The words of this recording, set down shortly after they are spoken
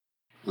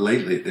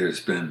lately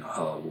there's been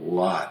a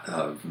lot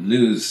of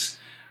news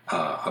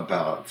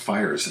about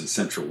fires in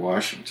central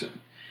Washington,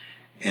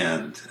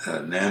 and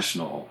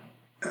national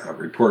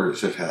reporters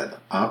have had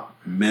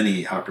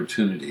many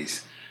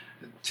opportunities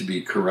to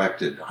be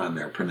corrected on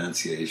their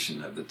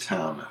pronunciation of the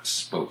town of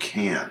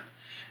Spokane.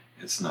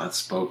 It's not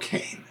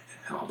Spokane,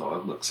 although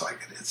it looks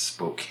like it. It's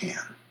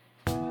Spokane.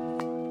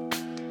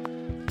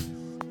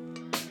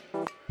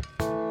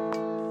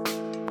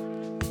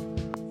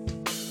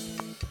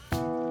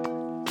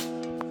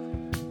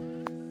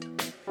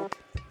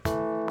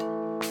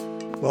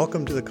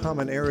 Welcome to the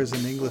Common Errors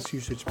in English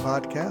Usage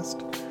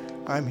podcast.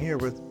 I'm here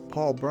with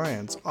Paul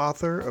Bryans,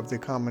 author of the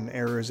Common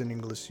Errors in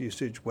English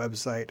Usage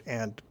website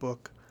and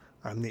book.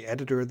 I'm the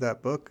editor of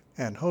that book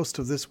and host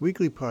of this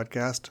weekly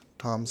podcast,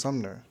 Tom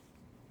Sumner.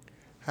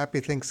 Happy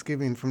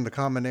Thanksgiving from the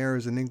Common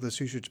Errors in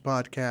English Usage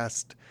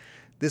podcast.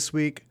 This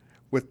week,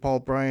 with Paul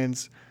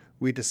Bryans,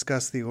 we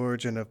discuss the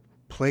origin of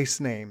place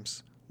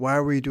names. Why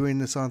are we doing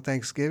this on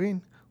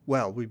Thanksgiving?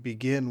 Well, we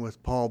begin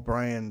with Paul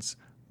Bryans'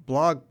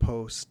 blog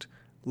post,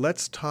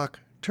 Let's Talk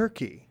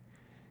Turkey.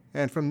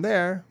 And from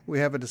there, we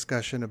have a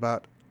discussion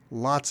about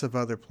lots of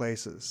other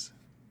places.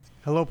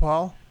 Hello,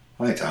 Paul.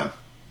 Hi, Tom.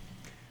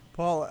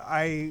 Paul,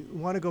 I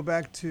want to go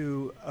back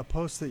to a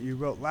post that you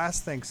wrote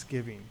last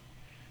Thanksgiving.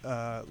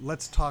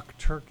 Let's Talk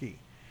Turkey.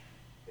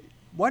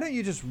 Why don't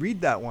you just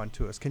read that one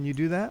to us? Can you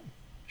do that?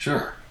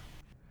 Sure.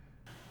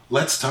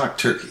 Let's talk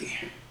turkey.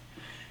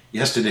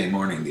 Yesterday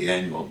morning, the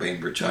annual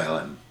Bainbridge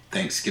Island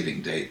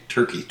Thanksgiving Day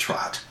turkey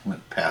trot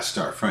went past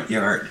our front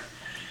yard.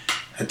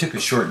 I took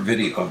a short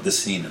video of the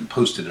scene and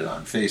posted it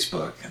on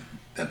Facebook, and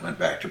then went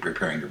back to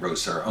preparing to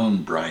roast our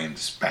own Brian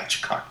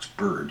spatchcocked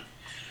bird.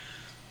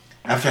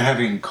 After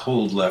having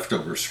cold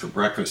leftovers for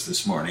breakfast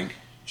this morning,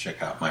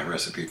 check out my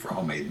recipe for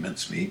homemade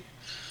mincemeat.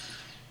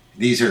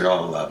 These are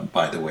all,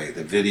 by the way,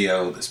 the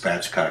video, the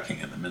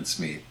spatchcocking, and the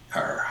mincemeat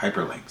are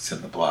hyperlinks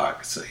in the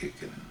blog, so you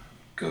can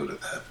go to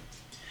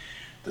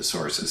the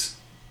sources.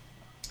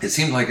 It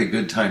seemed like a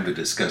good time to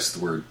discuss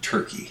the word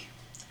turkey.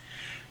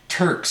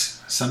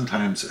 Turks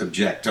sometimes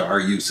object to our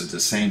use of the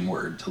same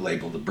word to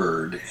label the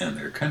bird and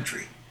their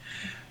country.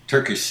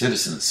 Turkish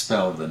citizens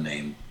spell the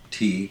name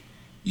T-U-R-K-I-Y-E,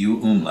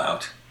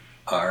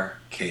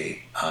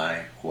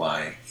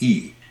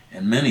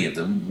 and many of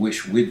them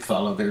wish we'd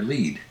follow their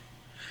lead.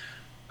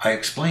 I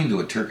explained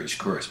to a Turkish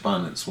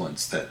correspondent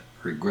once that,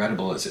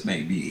 regrettable as it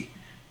may be,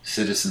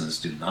 citizens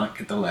do not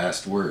get the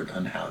last word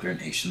on how their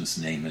nation's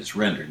name is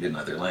rendered in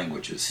other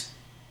languages.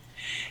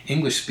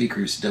 English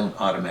speakers don't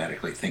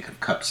automatically think of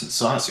cups and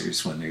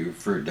saucers when they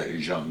refer to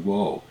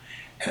Zhongguo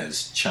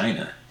as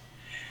China,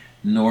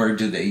 nor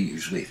do they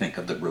usually think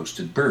of the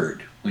roasted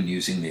bird when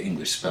using the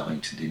English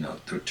spelling to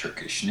denote the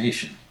Turkish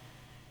nation.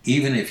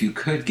 Even if you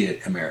could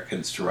get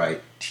Americans to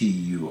write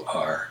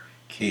T-U-R-K-I-Y-E,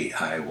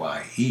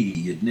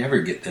 you'd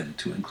never get them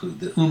to include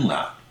the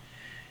umlaut.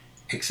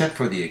 Except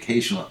for the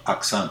occasional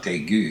accent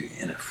aigu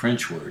in a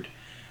French word,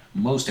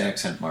 most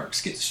accent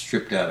marks get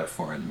stripped out of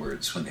foreign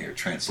words when they are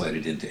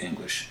translated into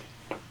English.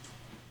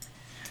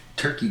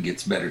 Turkey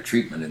gets better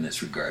treatment in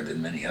this regard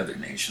than many other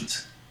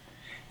nations.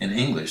 In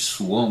English,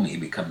 Suomi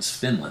becomes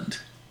Finland,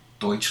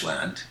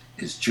 Deutschland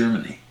is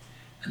Germany,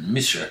 and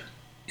Misr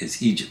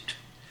is Egypt.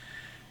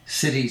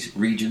 Cities,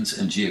 regions,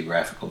 and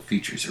geographical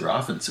features are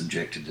often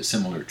subjected to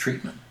similar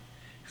treatment.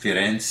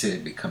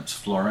 Firenze becomes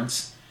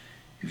Florence,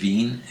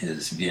 Wien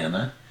is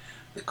Vienna,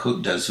 the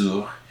Côte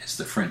d'Azur is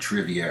the French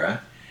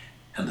Riviera,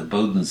 and the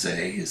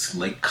Bodensee is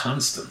Lake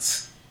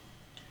Constance.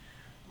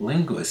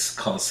 Linguists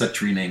call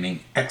such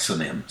renaming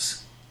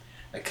exonyms.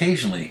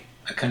 Occasionally,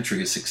 a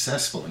country is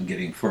successful in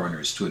getting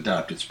foreigners to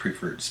adopt its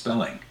preferred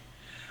spelling.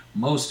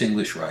 Most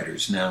English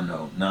writers now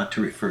know not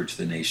to refer to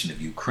the nation of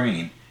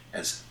Ukraine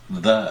as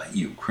the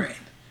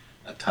Ukraine,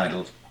 a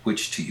title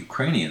which to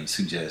Ukrainians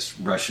suggests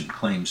Russian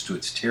claims to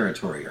its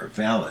territory are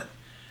valid.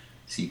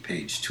 See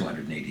page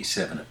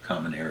 287 of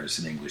Common Errors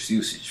in English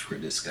Usage for a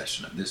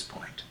discussion of this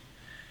point.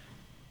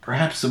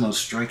 Perhaps the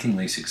most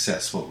strikingly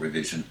successful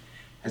revision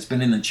has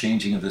been in the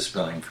changing of the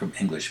spelling from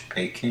English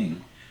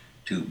Peking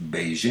to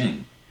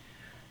Beijing.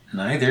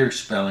 Neither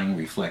spelling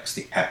reflects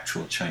the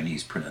actual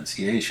Chinese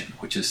pronunciation,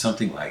 which is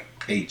something like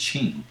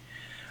Peiqing,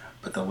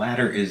 but the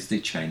latter is the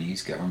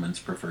Chinese government's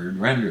preferred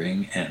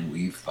rendering, and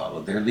we've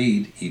followed their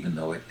lead, even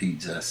though it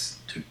leads us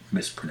to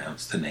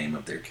mispronounce the name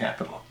of their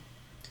capital.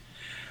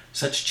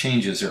 Such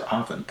changes are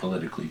often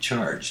politically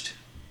charged.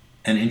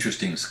 An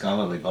interesting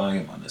scholarly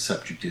volume on the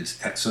subject is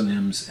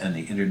Exonyms and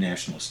the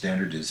International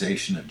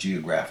Standardization of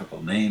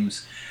Geographical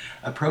Names,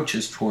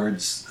 Approaches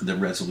Towards the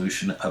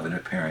Resolution of an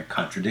Apparent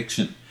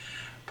Contradiction,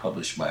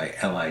 published by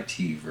LIT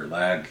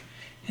Verlag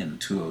in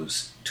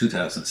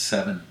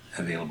 2007,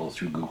 available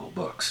through Google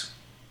Books.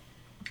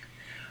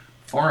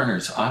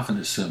 Foreigners often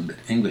assume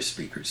that English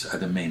speakers are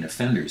the main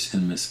offenders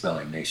in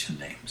misspelling nation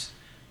names,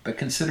 but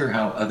consider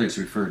how others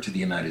refer to the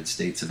United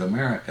States of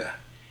America.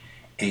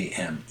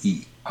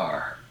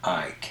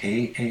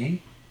 Amerika,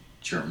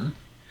 German,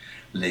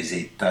 les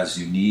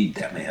États-Unis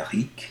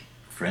d'Amérique,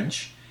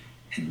 French,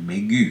 and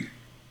Megu,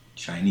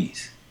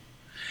 Chinese.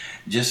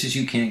 Just as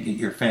you can't get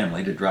your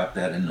family to drop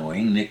that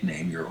annoying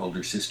nickname your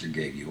older sister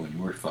gave you when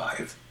you were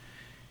 5,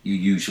 you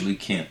usually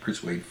can't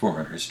persuade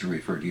foreigners to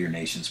refer to your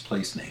nation's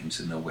place names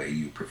in the way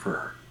you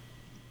prefer.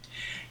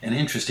 An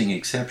interesting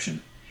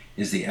exception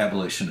is the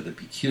abolition of the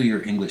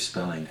peculiar English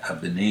spelling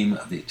of the name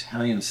of the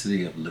Italian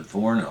city of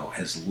Livorno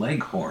as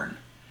Leghorn,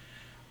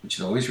 which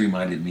has always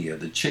reminded me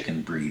of the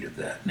chicken breed of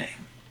that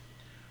name.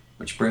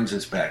 Which brings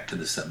us back to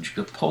the subject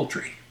of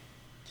poultry.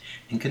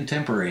 In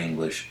contemporary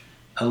English,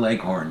 a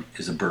leghorn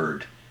is a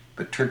bird,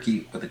 but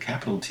Turkey with a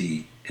capital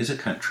T is a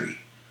country,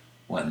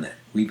 one that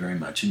we very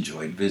much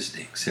enjoyed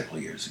visiting several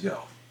years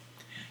ago.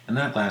 And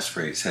that last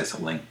phrase has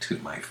a link to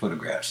my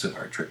photographs of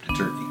our trip to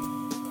Turkey.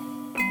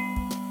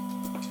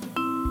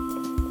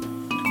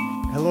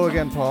 Hello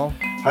again, Paul.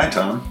 Hi,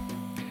 Tom.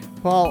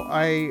 Paul,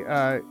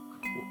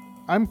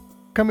 I'm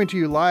coming to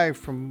you live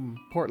from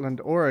Portland,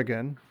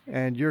 Oregon,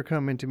 and you're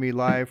coming to me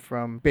live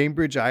from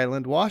Bainbridge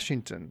Island,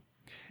 Washington.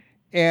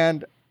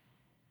 And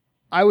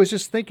I was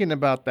just thinking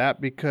about that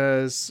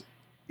because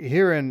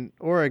here in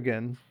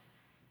Oregon,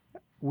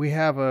 we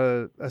have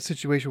a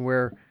situation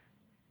where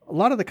a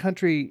lot of the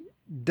country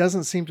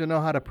doesn't seem to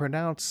know how to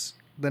pronounce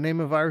the name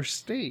of our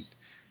state.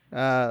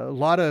 A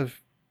lot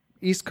of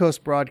East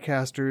Coast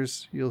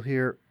broadcasters, you'll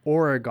hear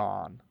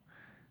Oregon.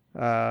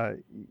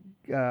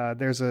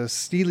 There's a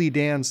Steely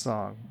Dan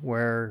song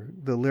where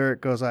the lyric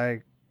goes,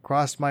 "I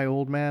crossed my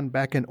old man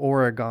back in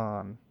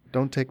Oregon.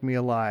 Don't take me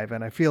alive."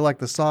 And I feel like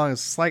the song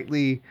is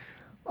slightly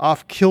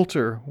off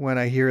kilter when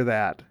I hear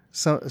that.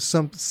 There's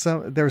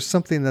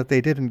something that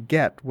they didn't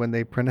get when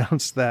they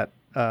pronounced that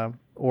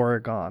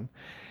Oregon.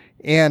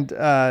 And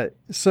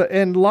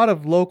and a lot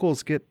of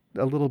locals get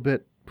a little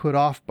bit put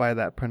off by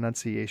that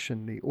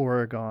pronunciation, the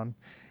Oregon.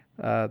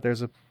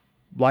 There's a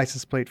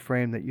license plate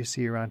frame that you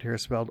see around here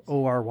spelled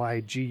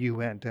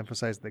Orygun to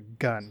emphasize the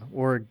gun.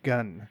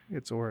 Oregon.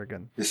 It's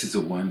Oregon. This is the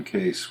one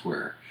case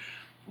where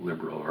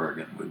liberal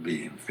Oregon would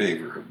be in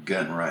favor of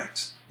gun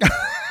rights.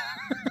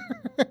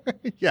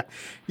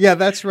 Yeah,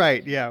 that's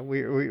right. Yeah,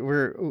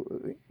 we'll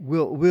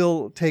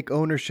take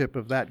ownership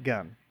of that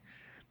gun.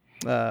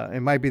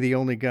 It might be the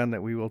only gun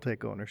that we will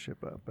take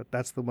ownership of, but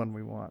that's the one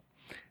we want.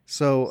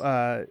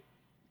 So,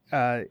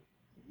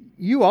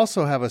 you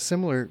also have a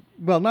similar,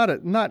 well,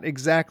 not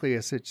exactly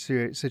a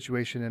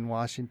situation in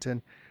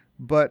Washington,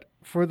 but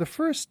for the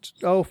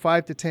first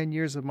 5 to 10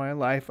 years of my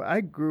life,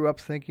 I grew up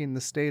thinking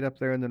the state up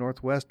there in the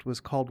Northwest was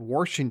called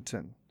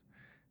Washington.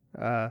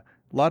 A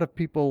lot of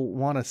people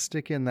want to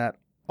stick in that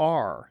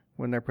R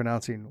when they're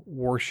pronouncing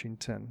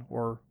Washington,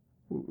 or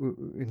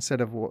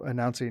instead of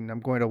announcing "I'm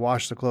going to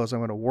wash the clothes," I'm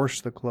going to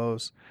wash the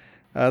clothes.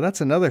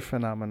 That's another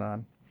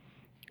phenomenon.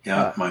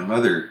 Yeah, my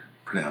mother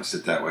pronounced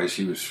it that way.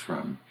 She was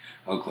from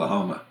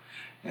Oklahoma,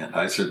 and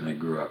I certainly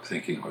grew up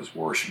thinking it was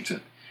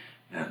Washington.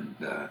 And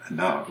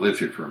now I've lived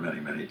here for many,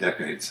 many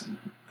decades and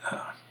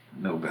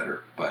know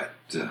better. But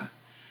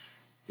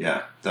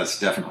yeah, that's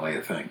definitely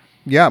a thing.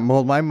 Yeah,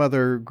 well, my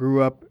mother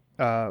grew up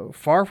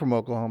far from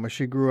Oklahoma.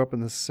 She grew up in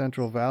the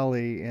Central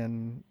Valley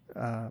in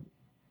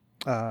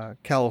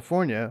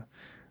California,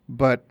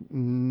 but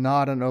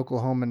not an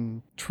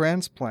Oklahoman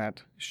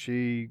transplant.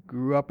 She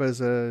grew up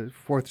as a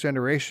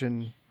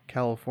fourth-generation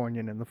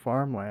Californian in the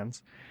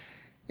farmlands,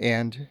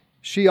 and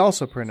she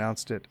also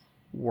pronounced it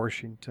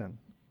Washington.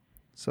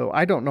 So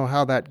I don't know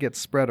how that gets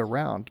spread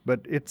around,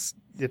 but it's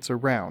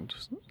around.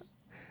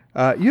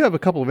 You have a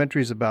couple of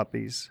entries about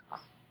these.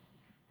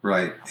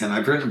 Right, and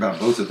I've written about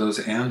both of those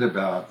and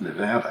about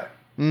Nevada.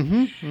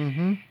 Mm-hmm,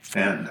 mm-hmm.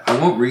 And I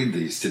won't read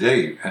these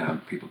today.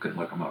 People can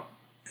look them up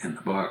in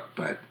the book,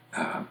 but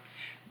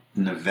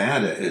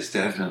Nevada is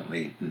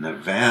definitely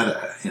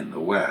Nevada in the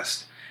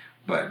West.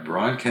 But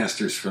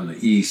broadcasters from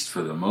the East,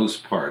 for the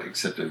most part,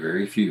 except a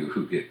very few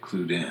who get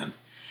clued in,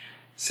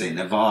 say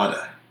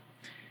Nevada.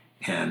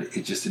 And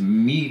it just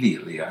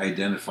immediately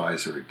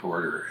identifies a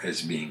reporter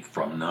as being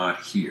from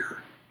not here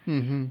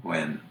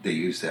when they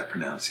use that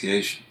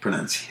pronunciation.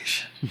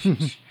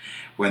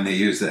 When they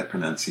use that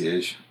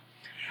pronunciation.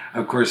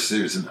 Of course,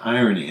 there's an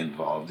irony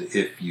involved.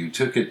 If you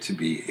took it to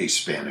be a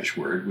Spanish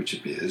word, which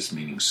it is,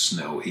 meaning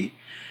snowy,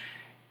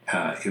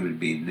 it would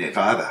be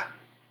Nevada.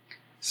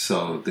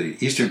 So the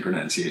Eastern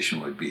pronunciation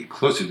would be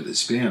closer to the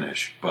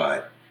Spanish,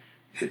 but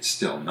it's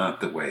still not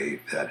the way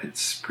that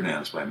it's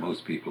pronounced by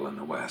most people in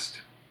the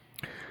West.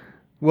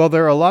 Well,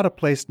 there are a lot of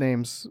place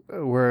names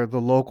where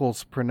the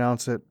locals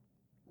pronounce it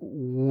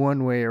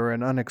one way or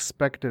an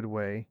unexpected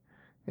way,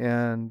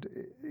 and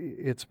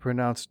it's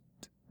pronounced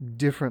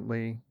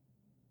differently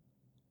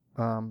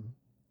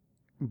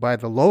by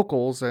the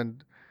locals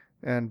and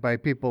by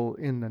people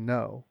in the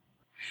know.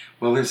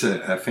 Well, there's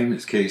a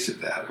famous case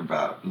of that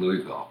about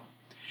Louisville,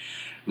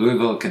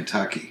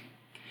 Kentucky.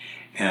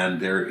 And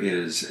there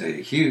is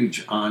a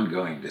huge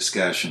ongoing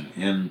discussion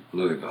in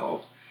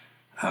Louisville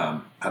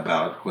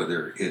about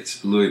whether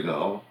it's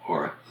Louisville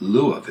or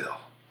Louisville.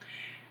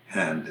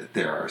 And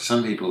there are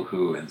some people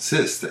who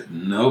insist that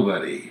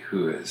nobody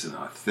who is an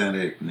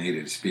authentic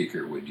native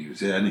speaker would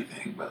use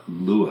anything but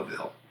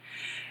Louisville.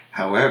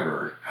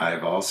 However,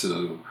 I've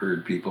also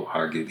heard people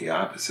argue the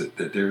opposite,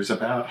 that there's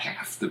about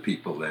half the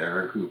people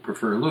there who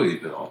prefer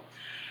Louisville.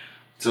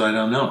 So I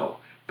don't know.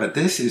 But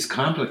this is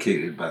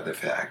complicated by the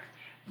fact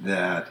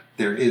that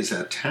there is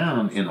a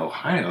town in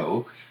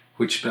Ohio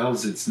which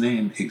spells its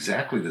name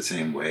exactly the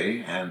same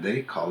way, and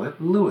they call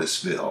it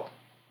Louisville.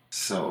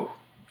 So,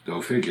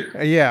 go figure.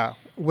 Yeah.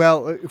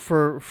 Well,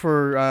 for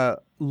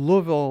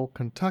Louisville,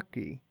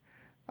 Kentucky,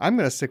 I'm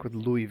going to stick with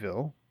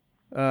Louisville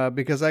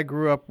because I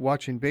grew up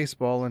watching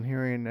baseball and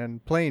hearing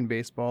and playing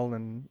baseball,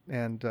 and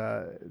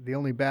the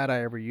only bat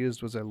I ever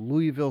used was a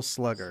Louisville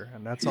Slugger,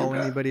 and that's all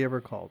anybody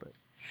ever called it.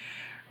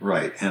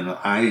 Right, and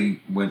I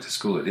went to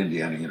school at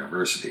Indiana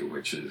University,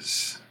 which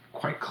is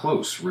quite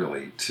close,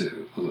 really,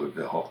 to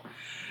Louisville.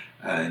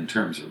 In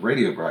terms of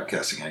radio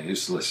broadcasting, I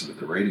used to listen to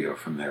the radio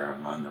from there.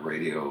 I'm on the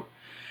radio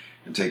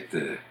and take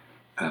the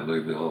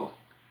Louisville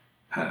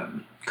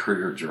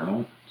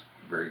Courier-Journal,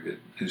 a very good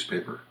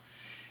newspaper,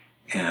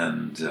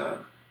 and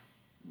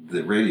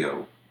the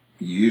radio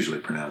usually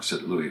pronounced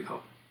it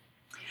Louisville.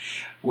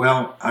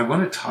 Well, I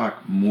want to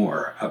talk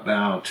more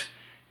about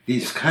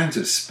these kinds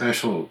of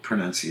special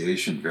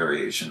pronunciation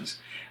variations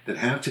that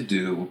have to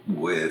do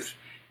with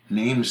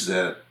names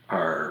that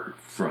are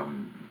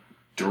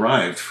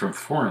derived from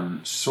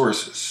foreign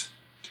sources,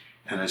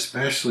 and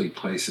especially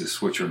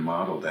places which are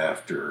modeled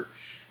after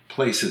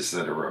places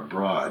that are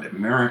abroad.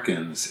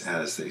 Americans,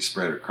 as they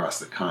spread across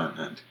the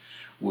continent,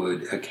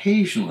 would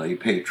occasionally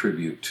pay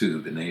tribute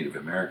to the Native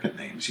American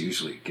names,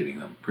 usually getting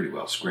them pretty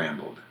well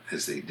scrambled,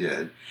 as they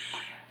did.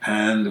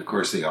 And, of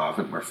course, they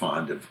often were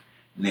fond of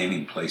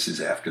naming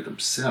places after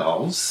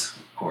themselves,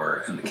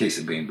 or in the case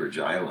of Bainbridge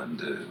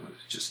Island, it was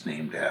just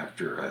named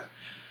after a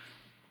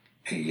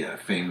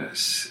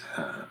famous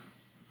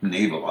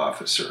naval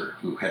officer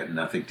who had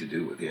nothing to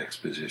do with the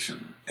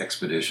expedition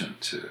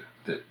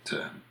that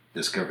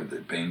discovered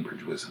that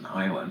Bainbridge was an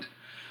island.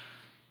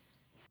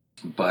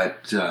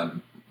 But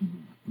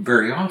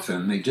very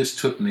often they just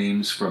took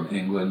names from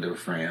England or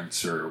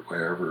France or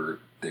wherever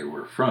they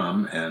were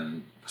from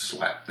and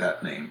slapped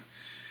that name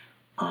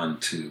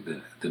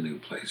onto the new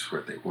place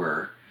where they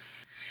were.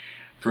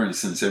 For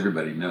instance,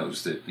 everybody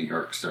knows that New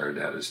York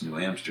started out as New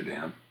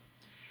Amsterdam,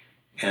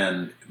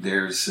 and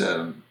there's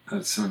some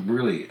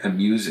really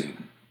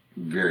amusing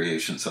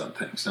variations on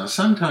things. Now,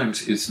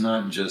 sometimes it's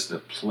not just a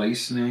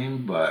place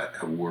name, but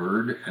a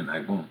word, and I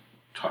won't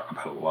talk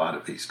about a lot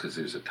of these because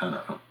there's a ton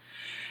of them.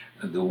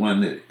 The one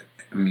that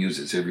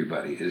amuses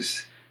everybody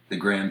is the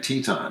Grand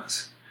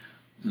Tetons.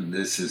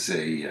 This is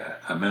a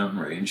mountain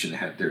range, and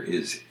there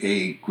is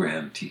a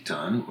Grand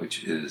Teton,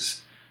 which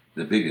is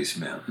the biggest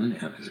mountain,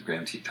 and there's a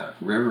Grand Teton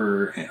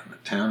River and the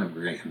town of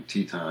Grand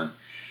Teton,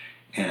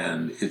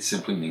 and it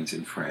simply means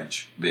in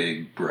French,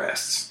 big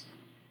breasts,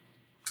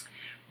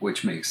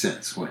 which makes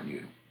sense when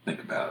you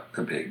think about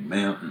a big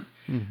mountain.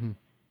 Mm-hmm.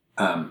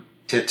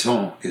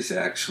 Teton is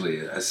actually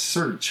a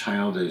sort of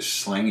childish,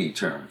 slangy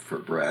term for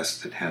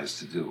breast that has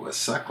to do with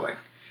suckling,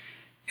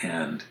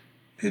 and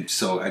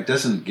so it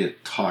doesn't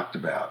get talked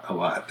about a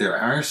lot. There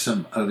are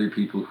some other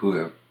people who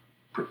have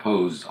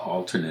proposed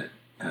alternate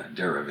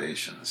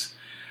derivations,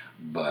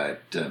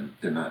 but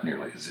they're not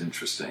nearly as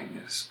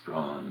interesting as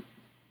Grand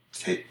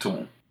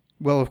Teton.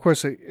 Well, of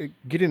course,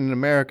 getting an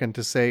American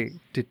to say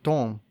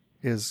Teton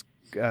is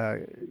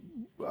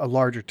a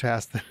larger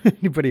task than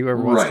anybody ever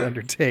wants to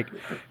undertake.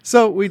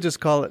 So we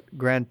just call it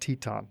Grand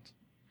Teton.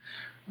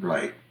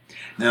 Right.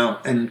 Now,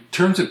 in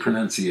terms of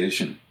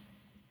pronunciation,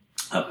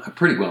 a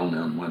pretty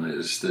well-known one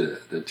is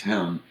the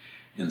town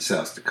in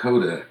South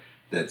Dakota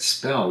that's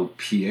spelled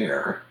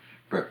Pierre,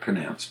 but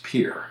pronounced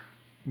Pierre.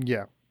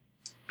 Yeah.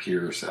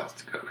 Pierre, South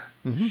Dakota.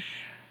 Mm-hmm.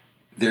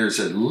 There's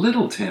a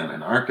little town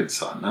in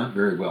Arkansas, not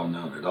very well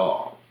known at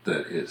all,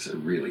 that is a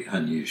really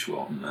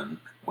unusual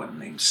one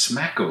named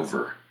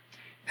Smackover.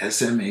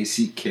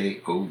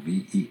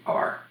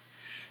 Smackover.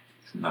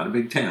 It's not a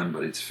big town,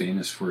 but it's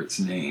famous for its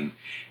name,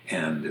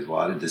 and there's a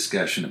lot of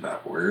discussion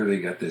about where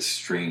they got this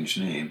strange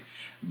name.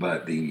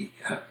 But the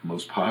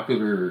most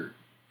popular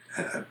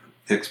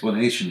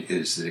explanation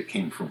is that it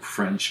came from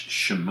French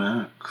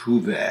chemin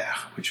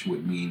couvert, which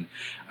would mean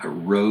a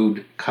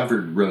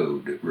covered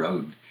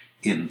road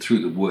in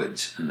through the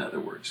woods. In other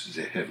words, it's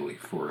a heavily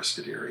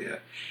forested area.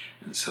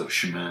 And so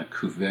chemin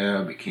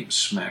couvert became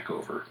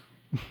Smackover.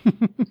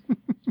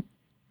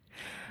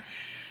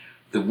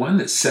 The one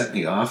that set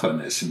me off on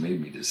this and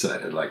made me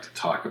decide I'd like to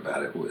talk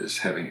about it was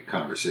having a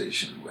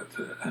conversation with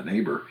a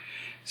neighbor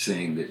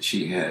saying that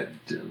she had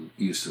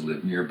used to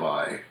live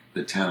nearby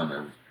the town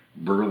of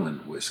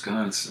Berlin,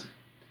 Wisconsin.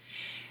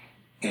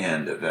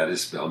 And that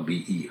is spelled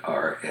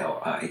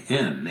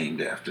Berlin,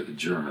 named after the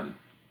German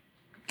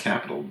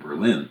capital,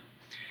 Berlin.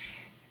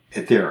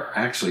 There are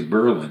actually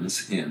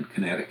Berlins in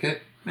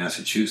Connecticut,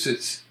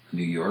 Massachusetts,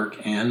 New York,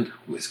 and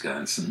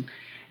Wisconsin,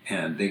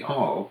 and they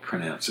all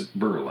pronounce it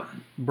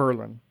Berlin.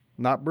 Berlin.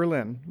 Not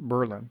Berlin,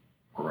 Berlin.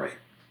 Right.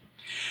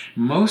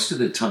 Most of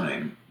the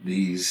time,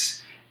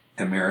 these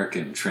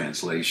American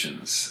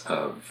translations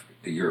of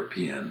the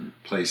European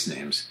place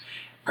names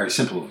are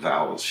simple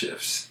vowel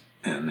shifts,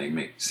 and they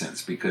make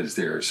sense because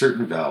there are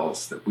certain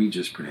vowels that we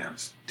just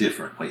pronounce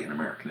differently in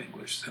American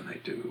English than they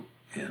do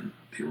in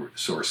the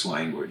source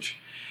language.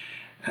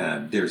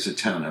 There's a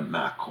town of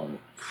Mâcon,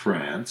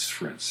 France,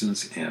 for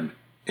instance,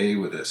 M-A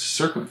with a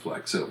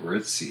circumflex over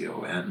it,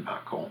 C-O-N,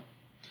 Mâcon.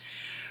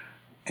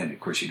 And of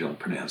course you don't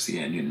pronounce the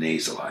N, you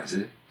nasalize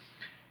it,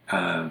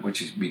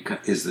 which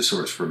is the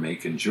source for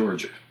Macon,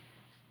 Georgia.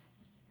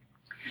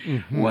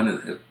 Mm-hmm. One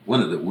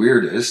of the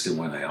weirdest, and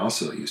one I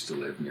also used to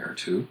live near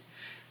to,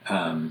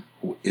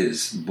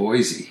 is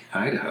Boise,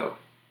 Idaho.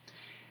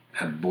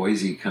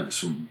 Boise comes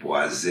from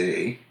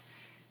boisé,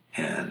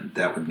 and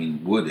that would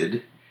mean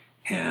wooded,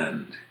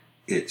 and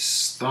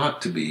it's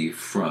thought to be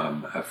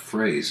from a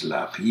phrase,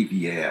 la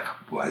rivière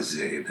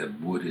boisée, the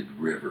wooded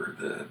river,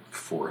 the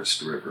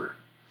forest river.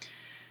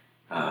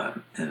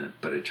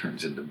 But it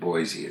turns into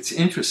Boise. It's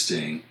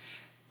interesting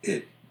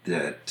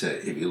that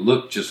if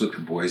you just looked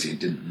at Boise and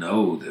didn't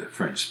know the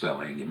French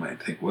spelling, you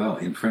might think, well,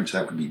 in French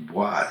that would be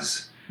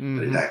Boise. Mm-hmm.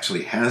 But it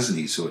actually has an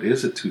E, so it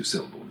is a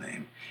two-syllable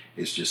name.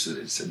 It's just that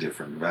it's a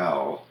different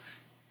vowel.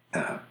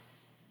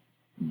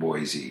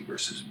 Boise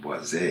versus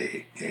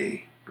Boisé,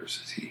 A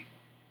versus E.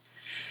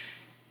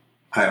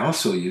 I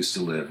also used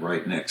to live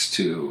right next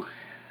to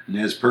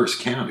Nez Perce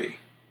County,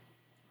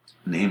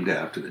 named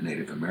after the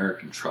Native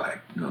American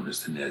tribe known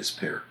as the Nez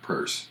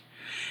Perce.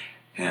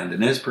 And the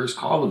Nez Perce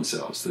call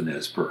themselves the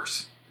Nez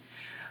Perce.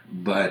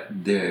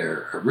 But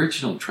their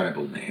original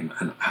tribal name,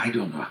 and I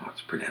don't know how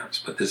it's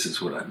pronounced, but this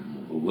is what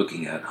I'm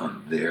looking at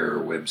on their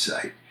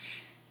website,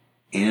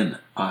 Niimilpu,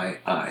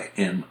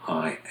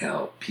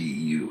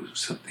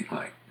 something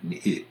like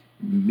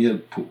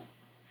Milpu.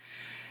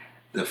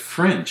 The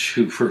French,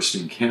 who first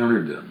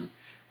encountered them,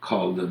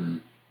 called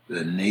them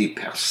the Nez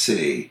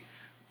Percés,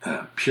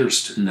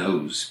 pierced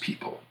nose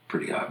people.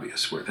 Pretty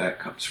obvious where that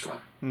comes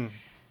from.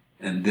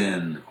 And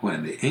then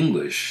when the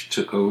English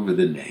took over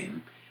the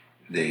name,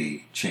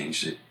 they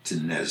changed it to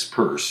Nez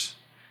Perce,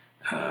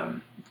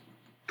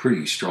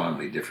 pretty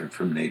strongly different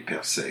from Nez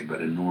Percés,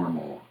 but a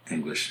normal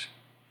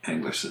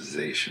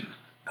Anglicization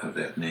of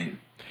that name.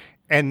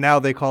 And now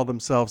they call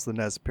themselves the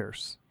Nez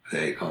Perce.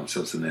 They call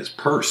themselves the Nez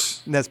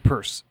Perce. Nez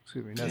Perce.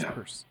 Excuse me, Nez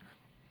Perce.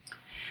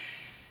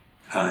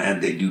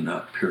 And they do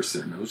not pierce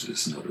their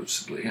noses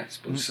noticeably. I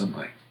suppose some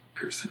might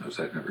pierce their nose.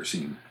 I've never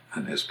seen a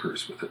Nez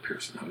Perce with a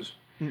pierced nose.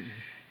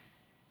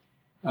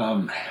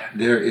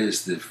 There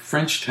is the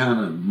French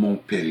town of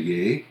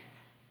Montpellier,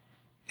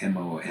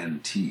 Montpellier,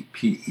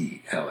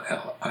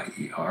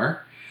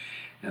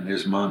 and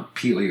there's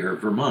Montpelier,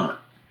 Vermont.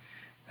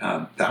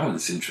 That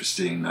one's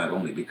interesting not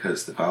only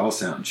because the vowel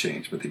sound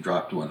changed, but they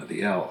dropped one of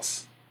the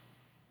L's.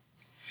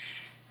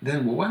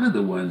 Then one of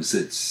the ones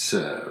that's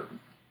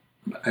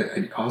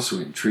also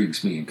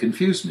intrigues me and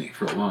confused me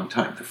for a long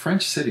time, the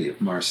French city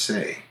of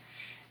Marseille,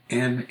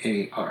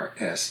 Marseille.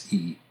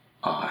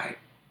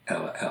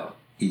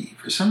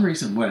 For some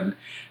reason, when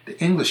the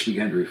English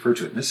began to refer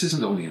to it, and this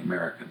isn't only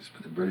Americans,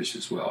 but the British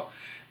as well,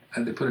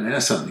 they put an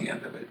S on the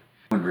end of it.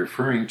 When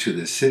referring to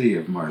the city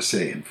of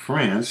Marseille in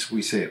France,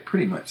 we say it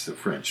pretty much the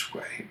French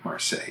way,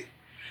 Marseille.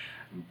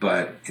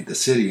 But the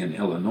city in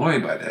Illinois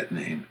by that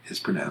name is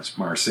pronounced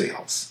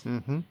Marseilles.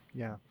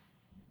 Yeah.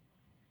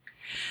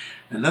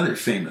 Another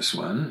famous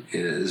one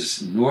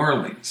is New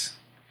Orleans.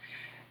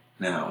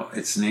 Now,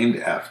 it's named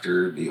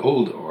after the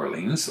Old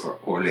Orleans, or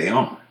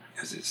Orléans,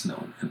 as it's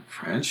known in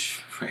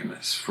French,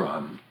 famous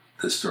from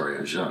the story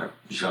of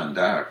Jeanne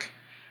d'Arc,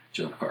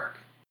 Joan of Arc.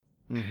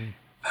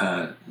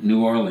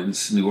 New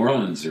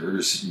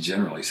Orleansers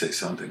generally say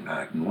something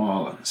like New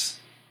Orleans.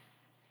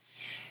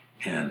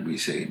 And we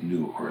say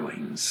New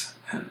Orleans.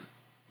 And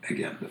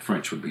again, the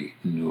French would be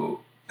Nouveau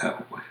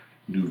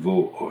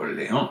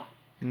Orléans.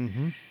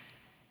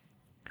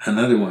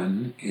 Another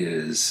one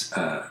is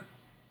the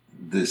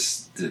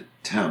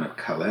town of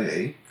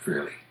Calais,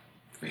 fairly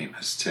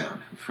famous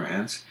town in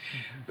France.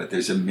 But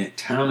there's a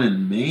town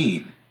in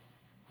Maine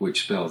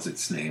which spells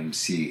its name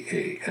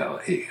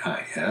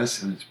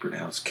C-A-L-A-I-S, and it's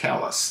pronounced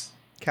Calais.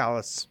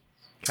 Calais,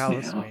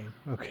 Maine.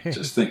 Okay.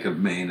 Just think of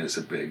Maine as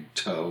a big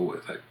toe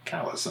with a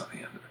callus on the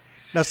end of it.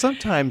 Now,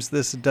 sometimes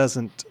this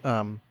doesn't...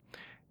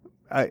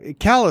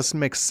 callus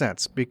makes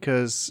sense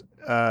because,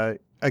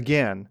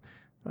 again,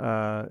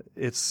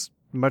 it's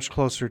much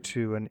closer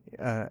to it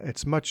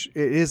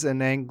is an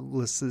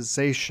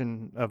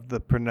anglicization of the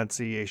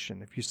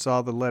pronunciation. If you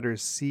saw the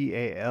letters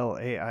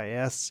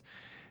C-A-L-A-I-S,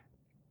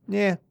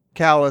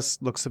 callus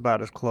looks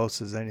about as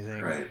close as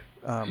anything, right.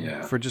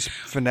 For just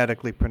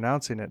phonetically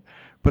pronouncing it.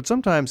 But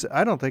sometimes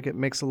I don't think it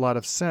makes a lot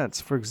of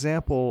sense. For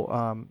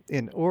example,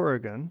 in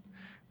Oregon,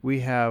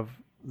 we have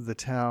the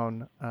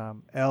town Lebanon.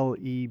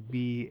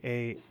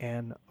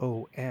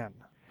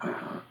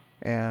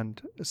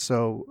 And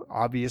so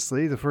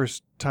obviously the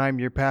first time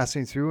you're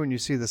passing through and you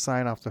see the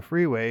sign off the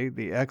freeway,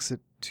 the exit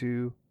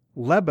to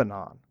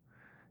Lebanon,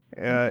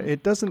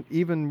 it doesn't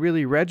even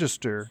really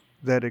register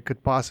that it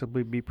could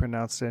possibly be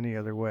pronounced any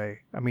other way.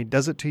 I mean,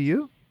 does it to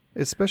you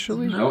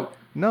especially?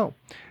 No.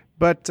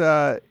 But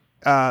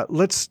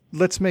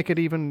let's make it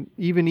even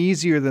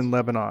easier than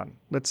Lebanon.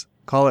 Let's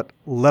call it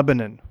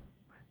Lebanon,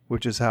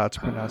 which is how it's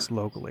pronounced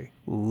locally.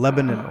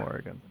 Lebanon,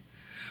 Oregon.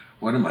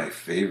 One of my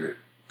favorite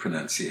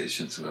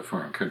pronunciations of a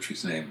foreign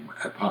country's name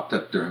popped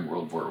up during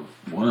World War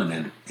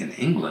I in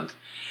England,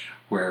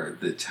 where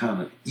the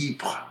town of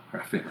Ypres,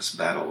 where a famous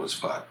battle was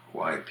fought,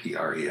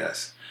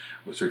 Y-P-R-E-S,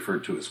 was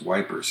referred to as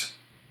Wipers.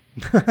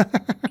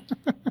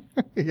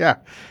 Yeah.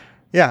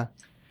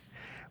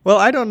 Well,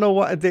 I don't know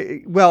why.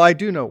 I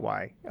do know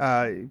why.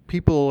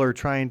 People are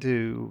trying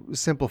to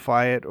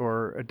simplify it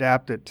or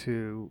adapt it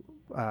to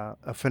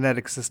a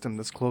phonetic system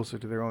that's closer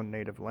to their own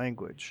native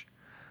language.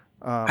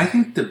 I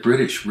think the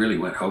British really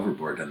went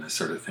overboard on this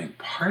sort of thing,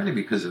 partly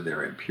because of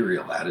their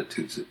imperial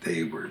attitudes that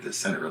they were the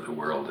center of the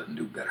world and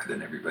knew better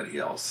than everybody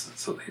else, and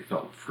so they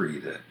felt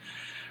free to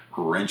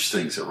wrench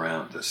things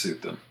around to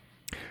suit them.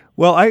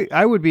 Well,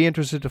 I would be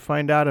interested to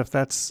find out if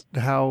that's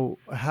how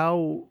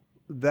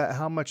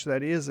much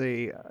that is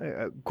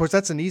of course,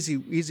 that's an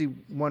easy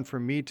one for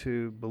me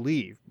to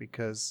believe,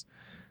 because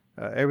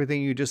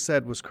everything you just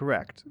said was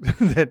correct.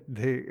 That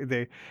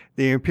the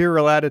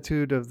imperial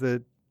attitude of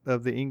the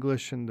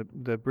English and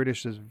the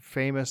British is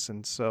famous,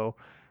 and so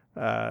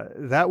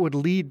that would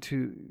lead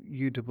to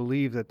you to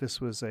believe that this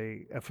was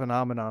a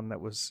phenomenon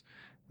that was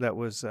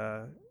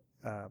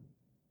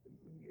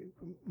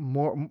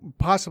more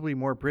possibly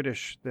more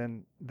British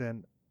than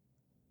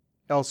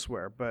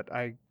elsewhere. But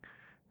I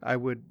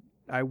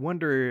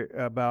wonder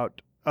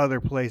about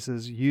other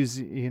places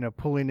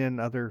pulling in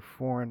other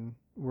foreign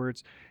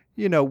words.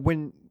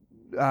 When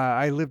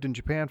I lived in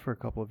Japan for a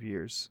couple of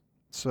years,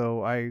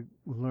 so I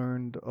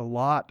learned a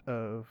lot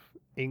of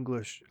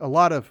English, a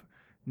lot of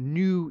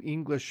new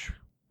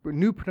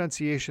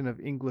pronunciation of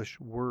English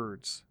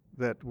words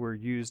that were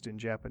used in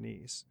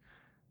Japanese.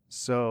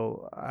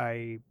 So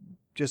I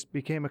just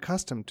became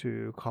accustomed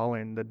to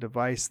calling the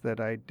device that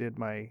I did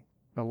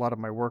a lot of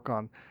my work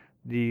on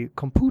the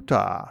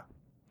computer,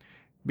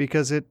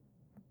 because it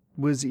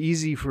was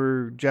easy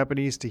for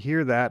Japanese to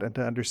hear that and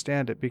to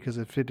understand it, because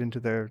it fit into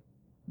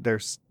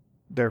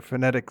their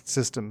phonetic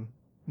system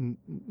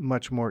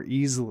much more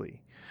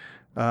easily,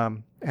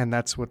 and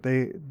that's what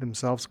they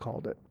themselves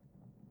called it.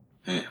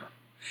 Yeah,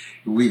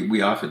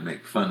 we often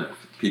make fun of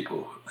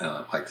people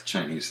like the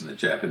Chinese and the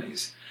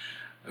Japanese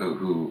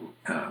who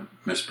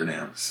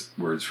mispronounce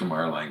words from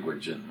our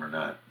language, and we're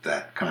not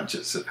that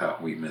conscious of how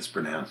we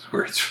mispronounce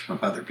words from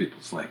other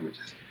people's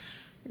languages.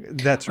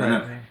 That's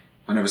right.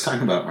 When I was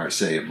talking about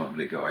Marseille a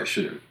moment ago, I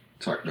should have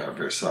talked about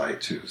Versailles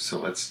too. So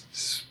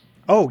let's.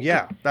 Oh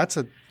yeah, that's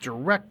a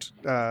direct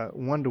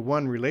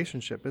one-to-one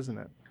relationship, isn't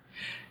it?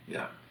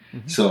 Yeah.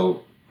 Mm-hmm.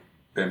 So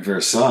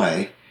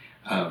Versailles,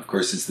 of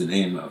course, is the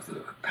name of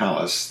the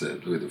palace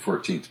that Louis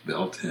XIV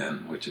built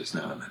in, which is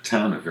now in the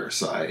town of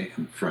Versailles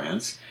in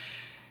France.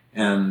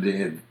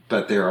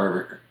 But there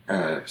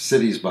are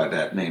cities by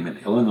that name in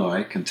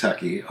Illinois,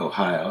 Kentucky,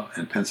 Ohio,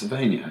 and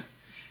Pennsylvania,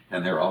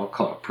 and they're all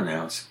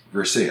pronounced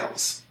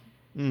Versailles.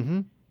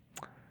 Mm-hmm.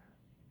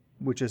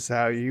 Which is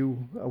how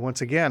you want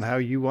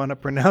to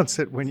pronounce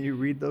it when you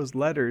read those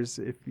letters.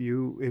 If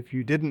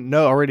you didn't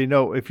know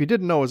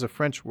it was a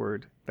French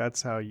word,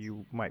 that's how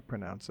you might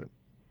pronounce it.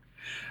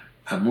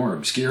 A more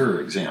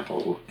obscure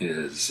example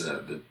is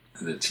the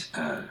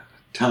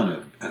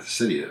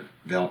city of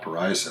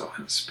Valparaiso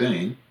in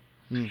Spain.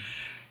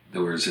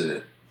 There was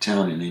a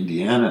town in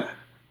Indiana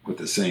with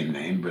the same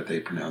name, but they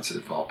pronounce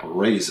it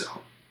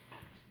Valparaiso.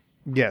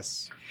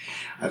 Yes.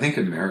 I think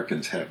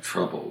Americans have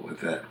trouble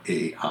with that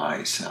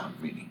AI sound,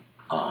 meaning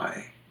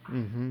I,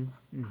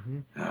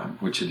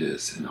 which it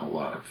is in a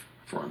lot of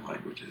foreign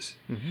languages.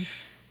 Mm-hmm.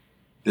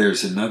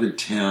 There's another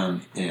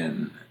town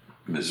in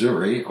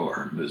Missouri,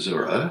 or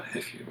Missouri,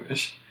 if you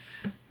wish,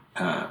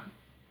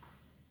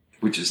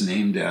 which is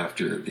named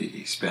after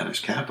the Spanish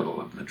capital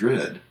of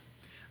Madrid,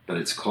 but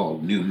it's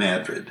called New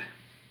Madrid.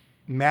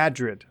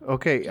 Madrid.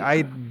 Okay,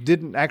 I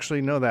didn't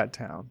actually know that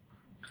town.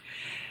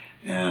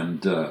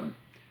 And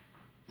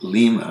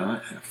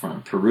Lima,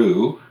 from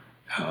Peru,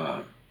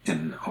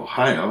 in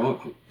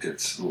Ohio,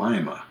 it's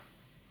Lima.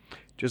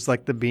 Just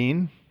like the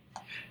bean?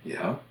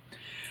 Yeah.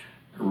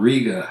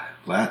 Riga,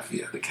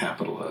 Latvia, the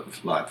capital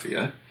of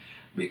Latvia,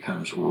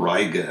 becomes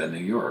Riga, New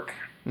York.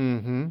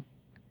 Mm-hmm.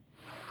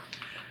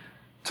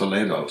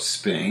 Toledo,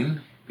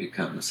 Spain,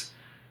 becomes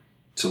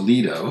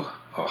Toledo,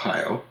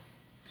 Ohio.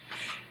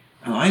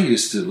 And I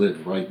used to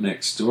live right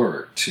next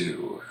door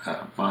to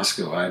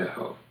Moscow,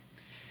 Idaho.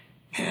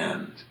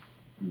 And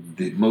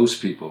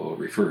most people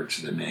refer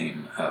to the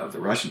name of the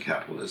Russian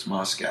capital as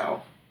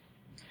Moscow.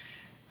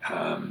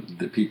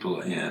 The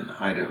people in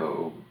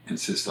Idaho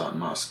insist on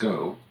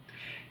Moscow.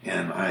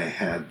 And I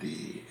had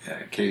the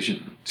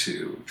occasion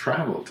to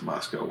travel to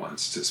Moscow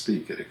once to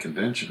speak at a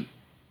convention.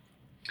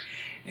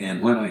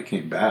 And when I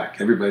came back,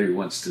 everybody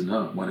wanted to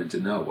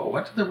know, well,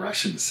 what do the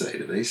Russians say?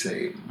 Do they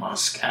say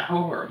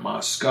Moscow or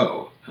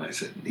Moscow? And I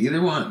said,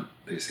 neither one.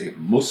 They say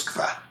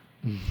Moskva.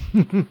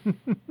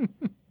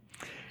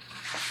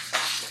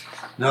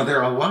 Now,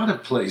 there are a lot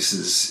of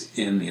places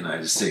in the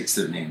United States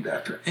that are named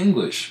after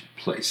English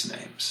place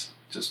names.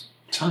 Just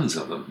tons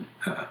of them.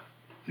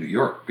 New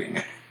York being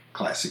a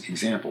classic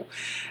example.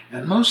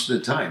 And most of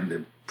the time,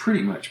 they're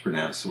pretty much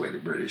pronounced the way the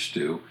British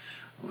do.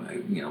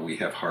 We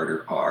have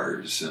harder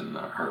R's, and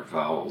our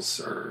vowels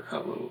are a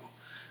little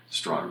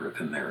stronger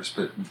than theirs,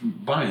 but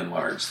by and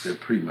large, they're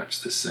pretty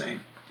much the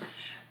same.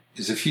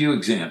 There's a few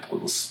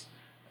examples.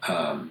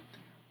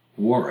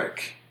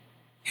 Warwick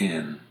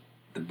in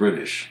the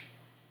British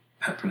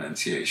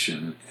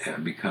pronunciation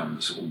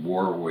becomes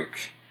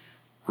Warwick,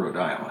 Rhode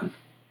Island,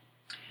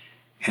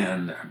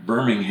 and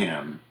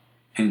Birmingham,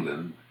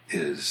 England,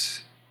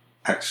 is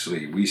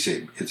actually, we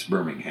say it's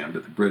Birmingham,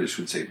 but the British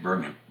would say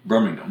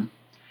Birmingham.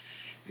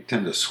 They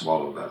tend to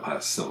swallow that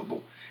last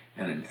syllable.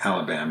 And in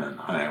Alabama and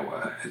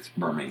Iowa, it's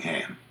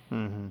Birmingham.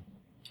 Mm-hmm.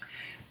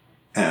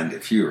 And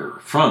if you're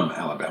from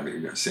Alabama,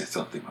 you're going to say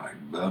something like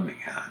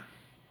Birmingham.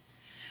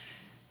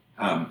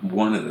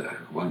 One of the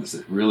ones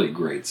that really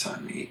grates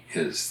on me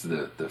is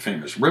the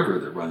famous river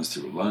that runs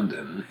through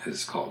London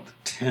is called the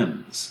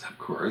Thames, of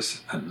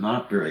course, a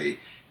not very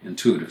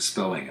intuitive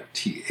spelling of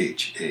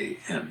Thames,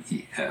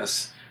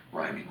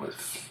 rhyming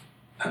with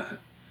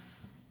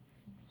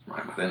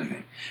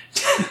anything.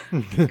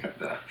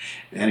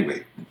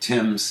 Anyway, the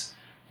Thames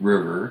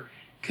River,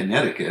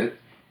 Connecticut,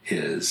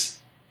 is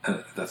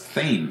the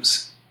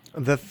Thames.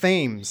 The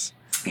Thames.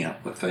 Yeah,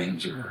 the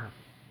Thames River.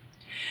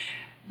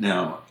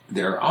 Now,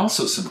 there are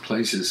also some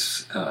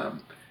places,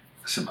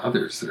 some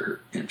others that are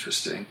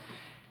interesting.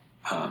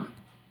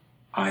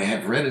 I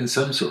have read in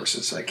some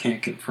sources, I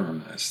can't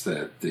confirm this,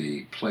 that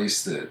the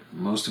place that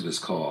most of us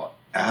call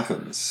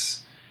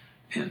Athens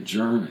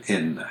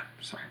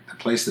the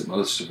place that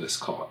most of us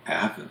call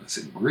Athens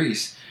in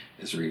Greece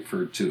is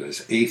referred to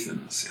as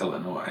Athens,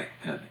 Illinois,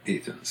 and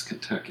Athens,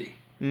 Kentucky.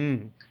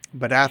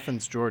 But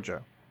Athens,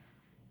 Georgia.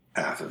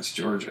 Athens,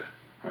 Georgia,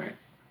 right.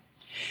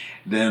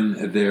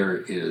 Then there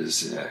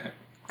is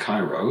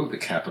Cairo, the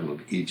capital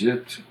of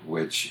Egypt,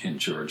 which in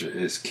Georgia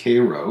is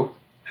Cairo,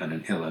 and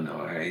in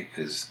Illinois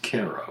is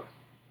Cairo.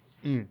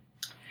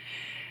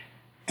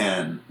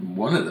 And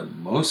one of the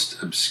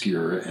most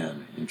obscure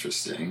and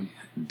interesting,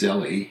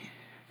 Delhi,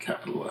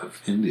 capital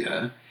of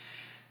India,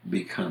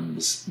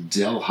 becomes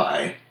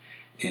Delhi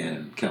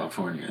in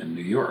California and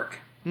New York.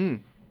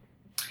 And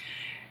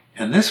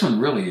this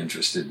one really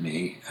interested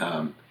me.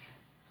 Of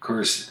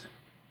course,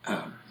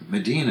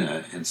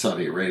 Medina in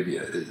Saudi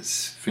Arabia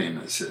is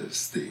famous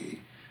as the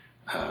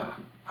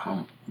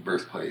home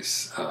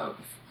birthplace of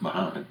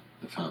Muhammad,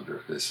 the founder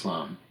of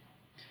Islam.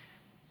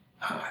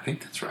 I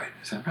think that's right.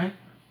 Is that right?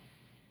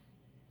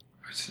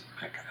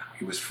 Mecca.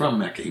 He was from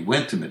Mecca. He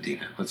went to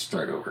Medina. Let's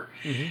start over.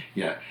 Mm-hmm.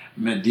 Yeah,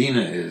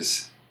 Medina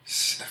is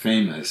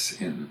famous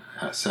in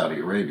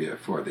Saudi Arabia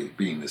for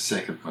being the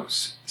second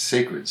most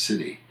sacred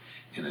city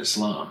in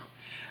Islam.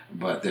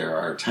 But there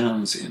are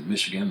towns in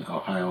Michigan,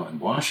 Ohio, and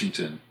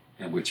Washington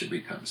in which it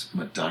becomes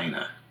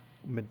Medina.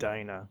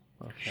 Medina.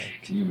 Okay.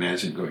 Can you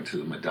imagine going to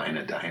the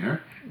Medina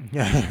Diner?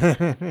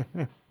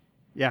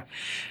 Yeah.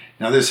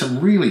 Now, there's some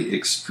really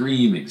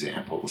extreme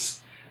examples.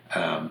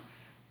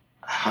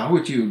 How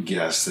would you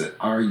guess that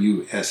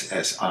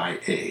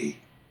RUSSIA,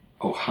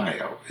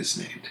 Ohio, is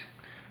named?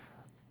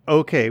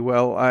 Okay,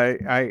 well,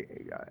 I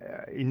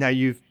now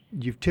you've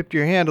tipped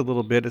your hand a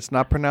little bit. It's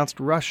not pronounced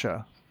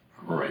Russia.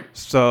 Right.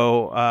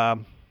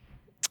 So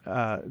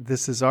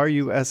this is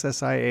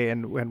RUSSIA,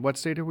 and what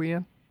state are we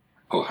in?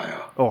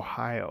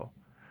 Ohio.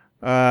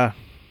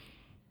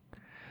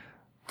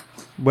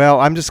 Well,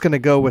 I'm just going to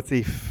go with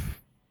the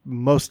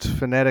most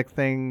phonetic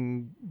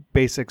thing,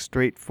 basic,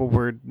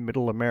 straightforward,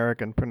 middle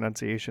American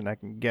pronunciation I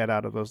can get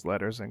out of those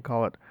letters and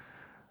call it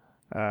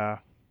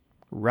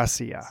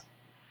Russia.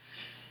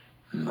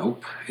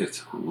 Nope, it's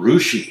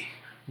Rushi.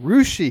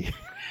 Rushi.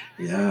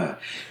 Yeah,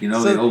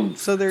 the old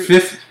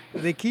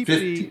they keep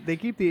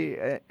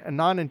the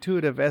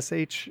non-intuitive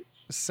sh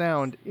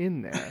sound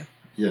in there.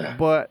 Yeah,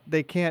 but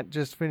they can't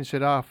just finish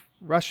it off.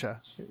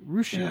 Russia.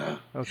 Yeah.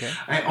 Okay.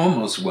 I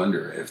almost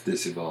wonder if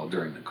this evolved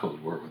during the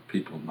Cold War with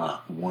people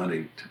not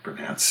wanting to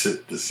pronounce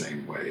it the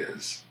same way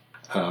as.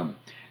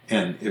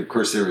 And of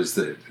course, there was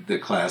the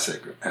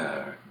classic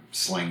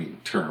slangy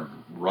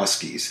term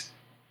Ruskies.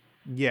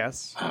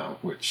 Yes.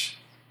 Which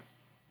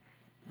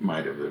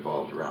might have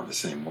evolved around the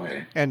same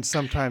way. And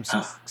sometimes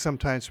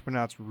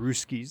pronounced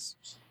Ruskies.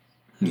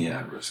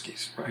 Yeah,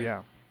 Ruskies, right.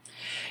 Yeah.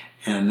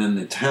 And then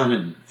the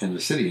town in the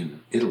city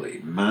in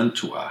Italy,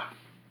 Mantua.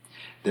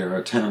 There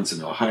are towns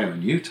in Ohio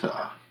and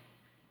Utah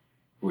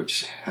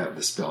which have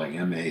the spelling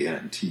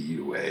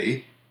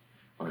Mantua.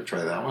 Want to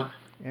try that one?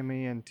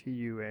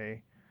 Mantua.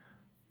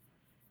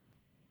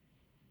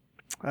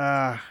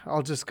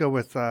 I'll just go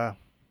with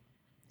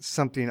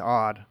something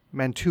odd.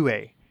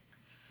 Mantua.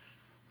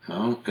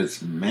 No,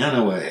 it's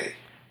Manaway.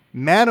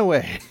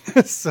 Manaway.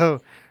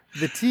 So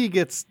the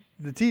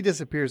T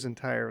disappears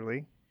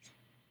entirely.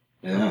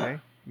 Yeah. Okay.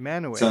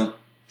 Manaway.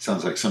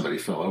 Sounds like somebody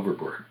fell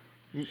overboard.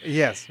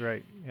 Yes,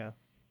 right. Yeah.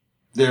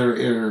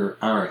 There's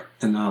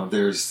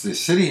the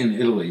city in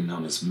Italy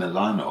known as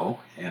Milano,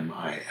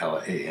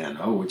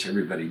 Milano, which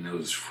everybody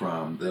knows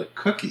from the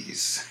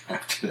cookies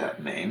after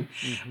that name.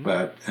 Mm-hmm.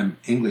 But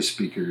English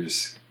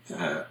speakers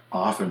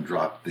often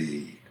drop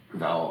the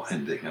vowel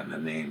ending on the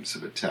names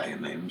of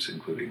Italian names,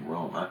 including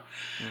Roma.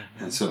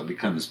 Mm-hmm. And so it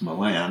becomes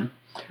Milan.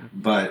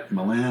 But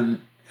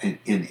Milan,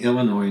 in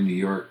Illinois, New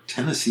York,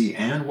 Tennessee,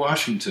 and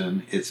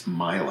Washington, it's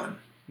Milan.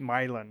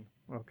 Milan.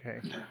 Okay.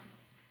 Yeah.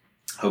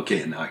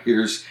 Okay, now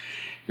here's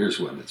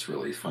one that's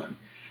really fun.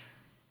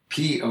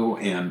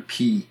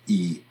 Pompeii,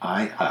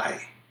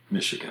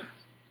 Michigan.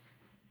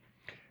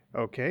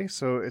 Okay,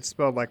 so it's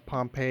spelled like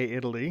Pompeii,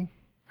 Italy.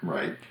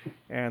 Right.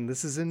 And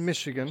this is in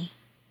Michigan.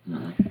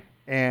 Mm-hmm.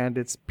 And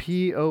it's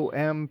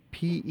Pompei.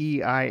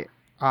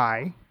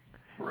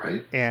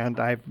 Right. And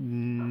I've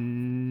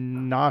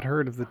not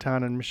heard of the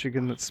town in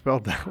Michigan that's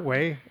spelled that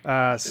way.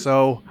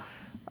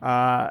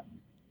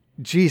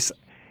 Geez,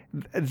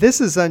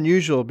 this is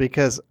unusual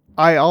because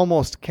I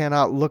almost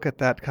cannot look at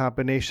that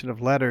combination of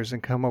letters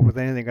and come up with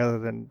anything other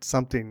than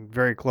something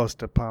very close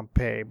to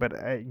Pompeii.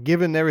 But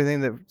given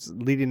everything that's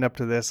leading up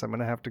to this, I'm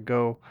going to have to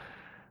go.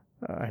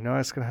 I know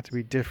it's going to have to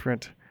be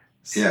different.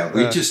 Yeah,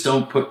 we just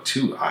don't put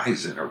two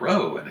I's in a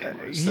row in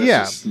English. That's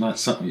yeah. just not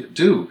something you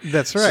do.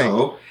 That's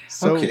right.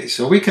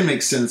 So we can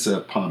make sense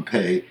of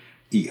Pompeii,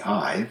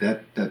 EI.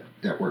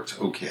 That works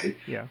okay.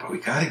 Yeah. But we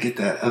got to get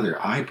that other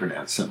I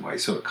pronounced some way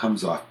so it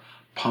comes off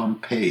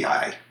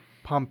Pompeii.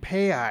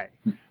 Pompeii.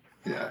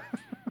 Yeah.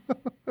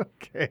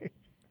 Okay.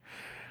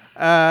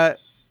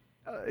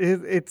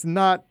 It's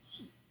not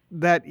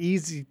that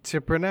easy to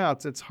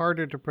pronounce. It's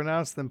harder to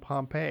pronounce than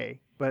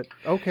Pompeii. But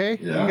okay,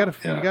 yeah, you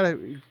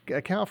gotta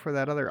account for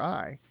that other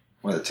I.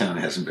 Well, the town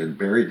hasn't been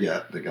buried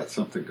yet. They got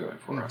something going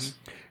for us,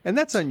 and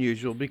that's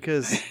unusual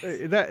because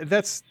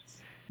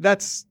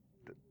that's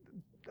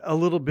a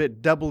little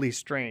bit doubly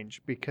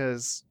strange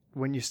because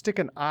when you stick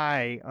an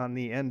I on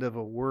the end of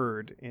a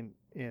word in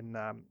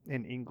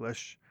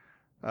English,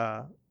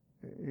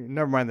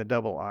 never mind the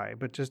double I,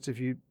 but just if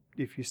you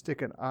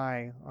stick an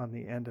I on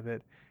the end of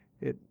it,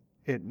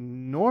 it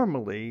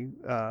normally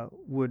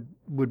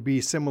would be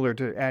similar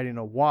to adding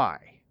a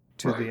Y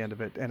to the end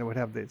of it, and it would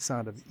have the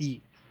sound of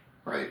E.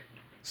 Right.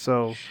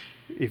 So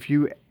if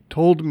you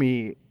told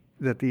me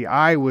that the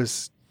I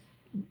was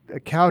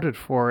accounted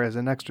for as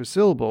an extra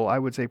syllable, I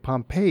would say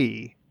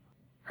Pompeii.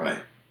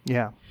 Right.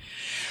 Yeah.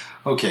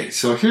 Okay,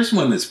 so here's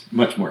one that's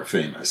much more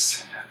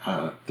famous,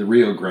 the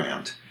Rio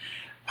Grande.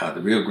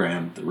 The Rio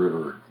Grande, the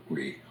river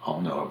we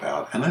all know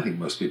about, and I think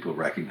most people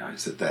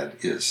recognize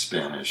that is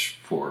Spanish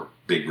for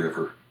big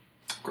river,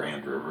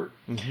 Grand River.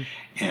 Mm-hmm.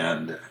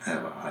 And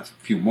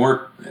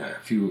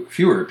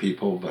fewer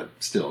people, but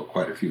still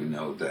quite a few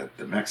know that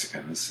the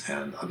Mexicans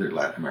and other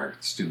Latin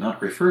Americans do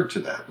not refer to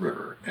that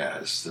river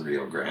as the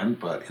Rio Grande,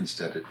 but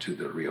instead to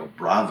the Rio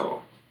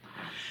Bravo.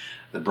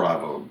 The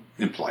Bravo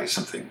implies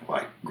something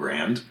like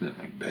grand,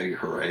 like big,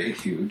 hooray,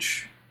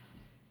 huge.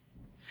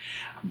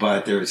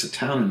 But there is a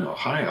town in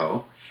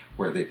Ohio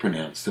where they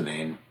pronounce the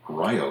name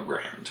Rio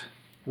Grande.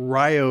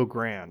 Rio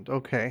Grande,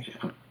 okay.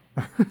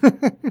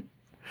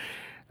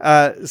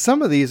 Yeah.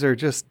 Some of these are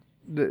just,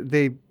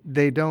 they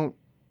don't,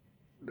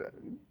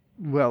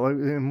 well,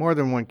 in more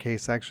than one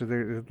case,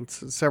 actually,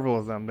 there's several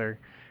of them,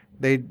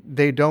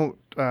 they don't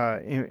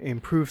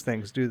improve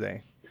things, do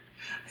they?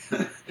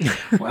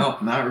 Well,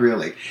 not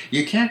really.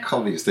 You can't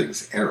call these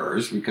things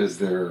errors because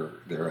they're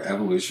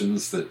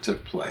evolutions that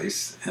took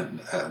place,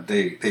 and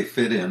they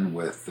fit in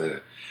with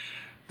the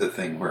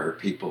thing where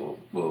people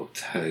will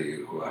tell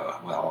you,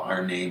 well,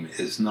 our name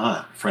is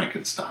not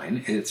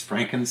Frankenstein, it's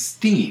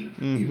Frankenstein,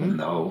 even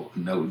though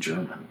no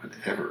German would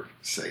ever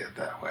say it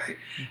that way.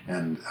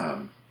 And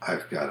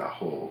I've got a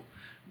whole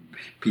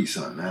piece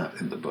on that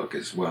in the book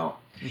as well.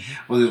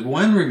 Well, there's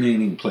one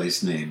remaining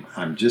place name.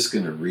 I'm just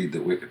going to read the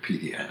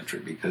Wikipedia entry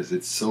because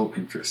it's so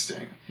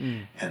interesting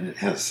and it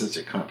has such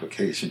a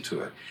complication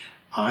to it.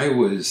 I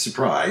was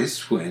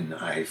surprised when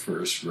I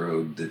first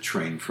rode the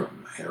train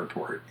from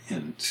airport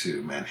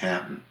into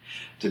Manhattan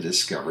to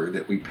discover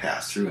that we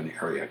passed through an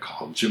area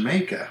called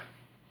Jamaica.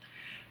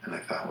 And I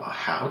thought, well,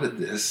 how did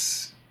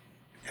this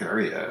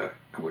area,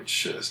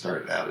 which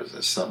started out as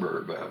a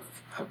suburb of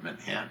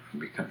Manhattan,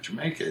 become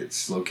Jamaica?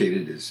 It's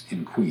located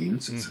in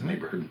Queens. It's a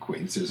neighborhood in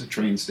Queens. There's a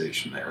train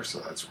station there, so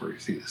that's where you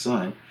see the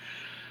sign.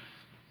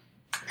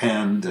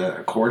 And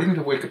according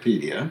to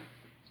Wikipedia,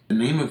 the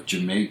name of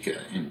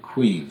Jamaica in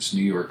Queens,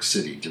 New York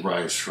City,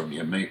 derives from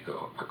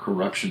Yamaco, a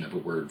corruption of a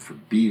word for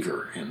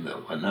beaver in the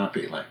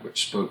Lenape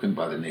language spoken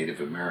by the Native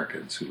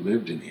Americans who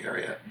lived in the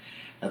area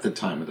at the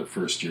time of the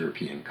first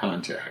European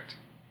contact.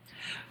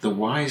 The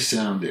Y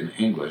sound in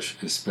English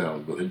is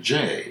spelled with a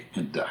J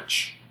in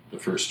Dutch, the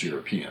first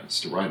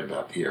Europeans to write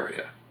about the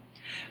area.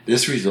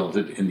 This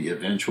resulted in the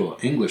eventual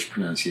English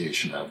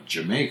pronunciation of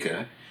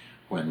Jamaica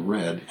when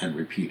read and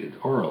repeated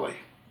orally.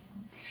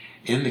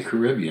 In the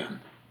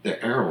Caribbean, the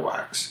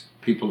Arawaks,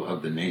 people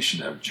of the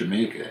nation of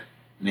Jamaica,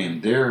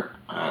 named their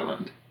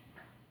island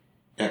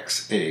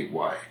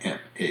Xaymaca,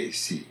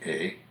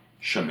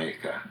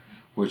 Jamaica,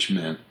 which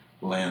meant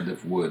land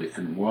of wood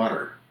and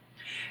water.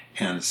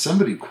 And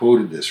somebody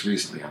quoted this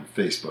recently on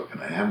Facebook,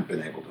 and I haven't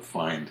been able to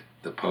find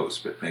the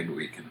post, but maybe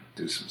we can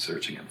do some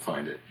searching and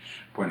find it,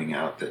 pointing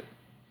out that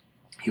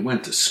he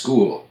went to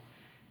school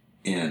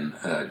in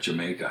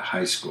Jamaica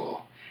high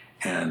school,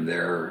 and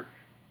their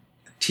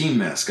team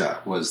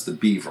mascot was the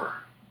beaver.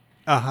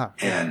 Uh-huh.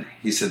 And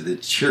he said the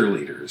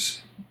cheerleaders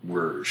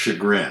were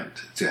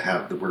chagrined to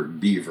have the word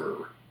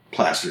beaver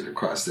plastered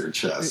across their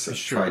chests and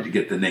tried to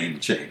get the name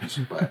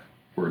changed, but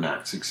were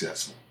not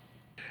successful.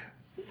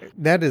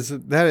 That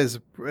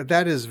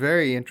is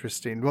very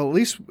interesting. Well,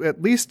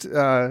 at least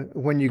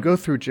when you go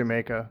through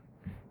Jamaica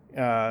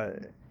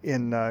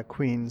in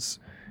Queens,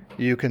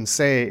 you can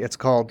say it's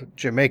called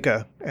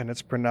Jamaica, and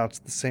it's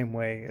pronounced the same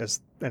way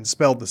and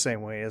spelled the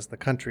same way as the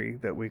country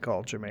that we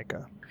call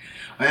Jamaica.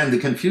 And the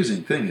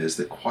confusing thing is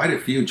that quite a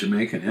few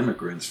Jamaican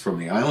immigrants from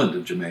the island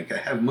of Jamaica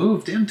have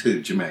moved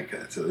into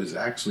Jamaica. So there's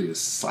actually a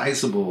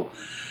sizable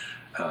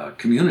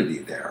community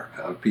there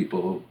of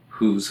people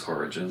whose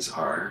origins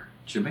are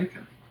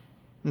Jamaican.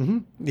 Mm-hmm.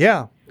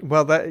 Yeah.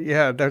 Well,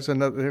 there's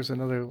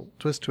another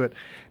twist to it.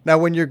 Now,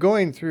 when you're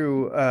going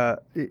through,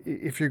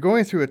 if you're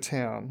going through a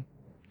town,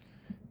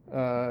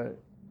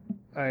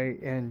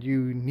 and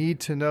you need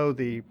to know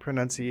the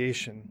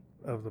pronunciation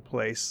of the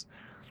place,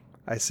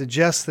 I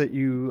suggest that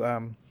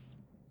you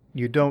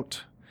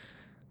don't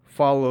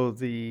follow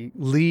the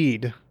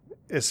lead,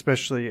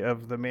 especially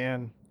of the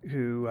man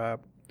who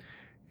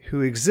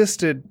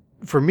existed,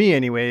 for me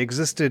anyway,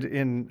 existed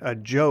in a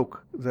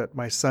joke that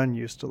my son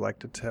used to like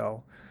to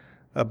tell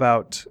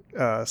about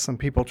some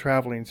people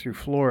traveling through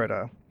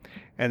Florida,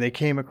 and they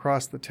came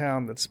across the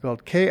town that's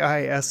spelled Kissamee.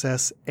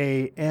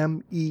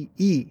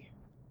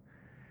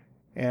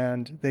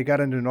 And they got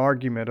into an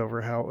argument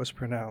over how it was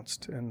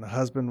pronounced. And the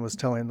husband was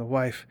telling the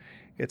wife,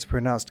 it's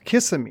pronounced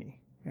Kissimmee.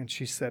 And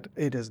she said,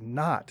 it is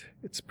not.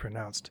 It's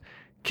pronounced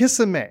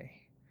Kissamee.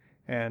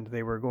 And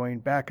they were going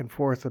back and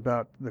forth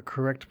about the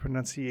correct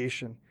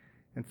pronunciation.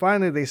 And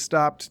finally they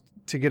stopped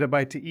to get a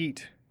bite to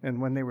eat.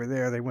 And when they were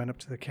there, they went up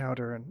to the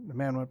counter, and the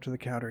man went up to the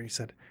counter and he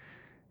said,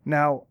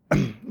 now,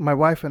 my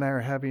wife and I are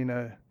having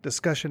a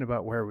discussion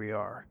about where we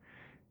are.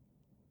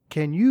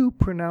 Can you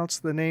pronounce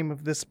the name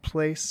of this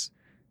place?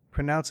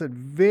 Pronounce it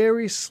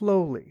very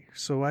slowly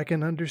so I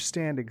can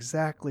understand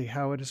exactly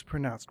how it is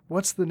pronounced.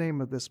 What's the name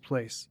of this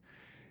place?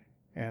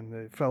 And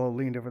the fellow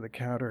leaned over the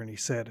counter and he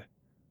said,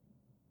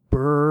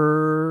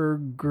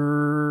 Burger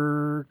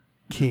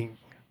King.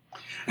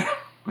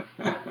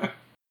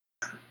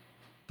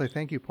 So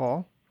thank you,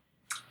 Paul.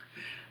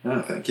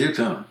 Oh, thank you,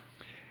 Tom.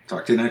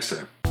 Talk to you next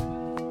time.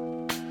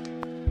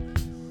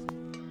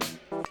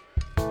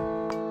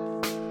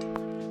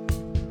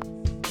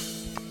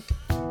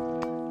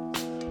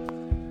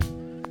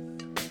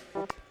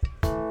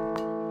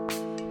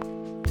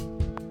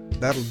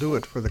 That'll do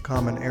it for the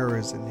Common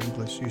Errors in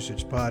English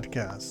Usage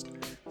podcast.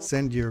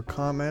 Send your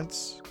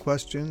comments,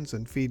 questions,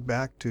 and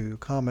feedback to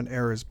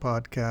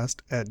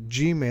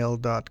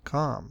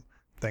commonerrorspodcast@gmail.com.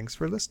 Thanks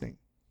for listening.